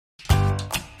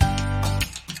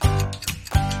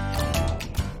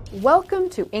Welcome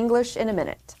to English in a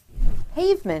Minute.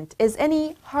 Pavement is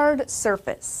any hard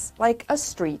surface, like a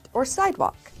street or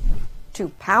sidewalk. To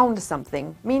pound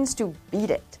something means to beat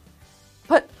it.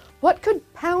 But what could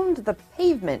pound the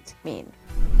pavement mean?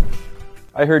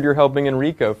 I heard you're helping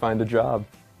Enrico find a job.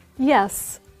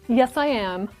 Yes, I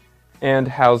am. And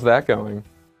how's that going?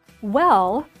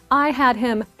 Well, I had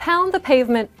him pound the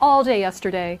pavement all day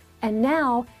yesterday, and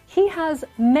now he has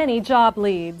many job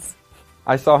leads.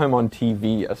 I saw him on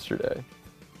TV yesterday.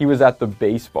 He was at the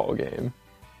baseball game,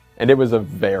 and it was a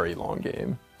very long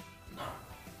game.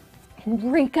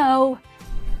 Enrico!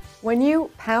 When you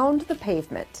pound the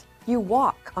pavement, you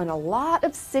walk on a lot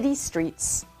of city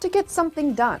streets to get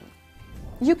something done.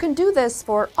 You can do this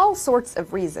for all sorts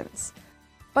of reasons,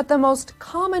 but the most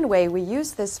common way we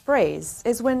use this phrase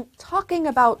is when talking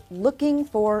about looking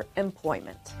for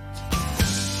employment.